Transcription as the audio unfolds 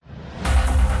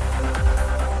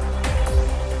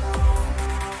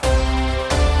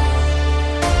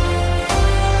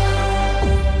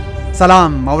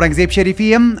سلام، اورنګزیب شریفی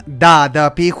یم. دا د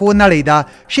پیښو نړۍ ده.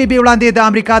 شیبې وړاندې د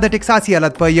امریکا د ټکساس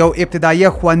ایالت په یو ابتدایي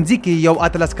ښوونځي کې یو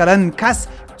 18 کلن کس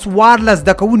 14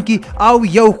 زده کوونکي او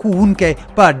یو ښوونکی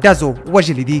په ډزو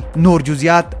وژلي دي. نور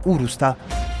جزئیات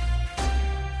وروسته.